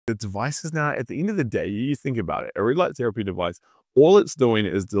the devices now, at the end of the day, you think about it, a red light therapy device, all it's doing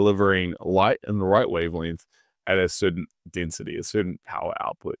is delivering light in the right wavelength at a certain density, a certain power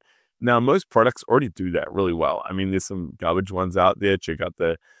output. Now, most products already do that really well. I mean, there's some garbage ones out there. Check out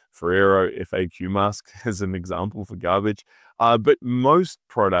the Ferrero FAQ mask as an example for garbage. But most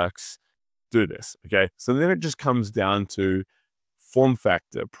products do this, okay? So then it just comes down to form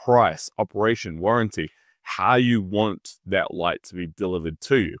factor, price, operation, warranty, how you want that light to be delivered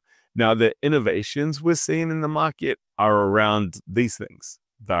to you. Now, the innovations we're seeing in the market are around these things.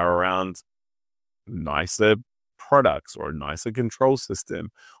 They're around nicer products or a nicer control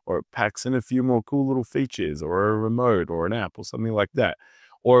system, or it packs in a few more cool little features, or a remote or an app or something like that.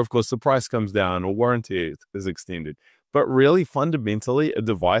 Or, of course, the price comes down or warranty is extended. But really, fundamentally, a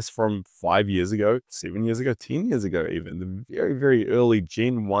device from 5 years ago, 7 years ago, 10 years ago even, the very, very early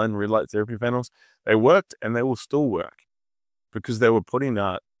Gen 1 red light therapy panels, they worked and they will still work because they were putting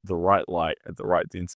out the right light at the right density.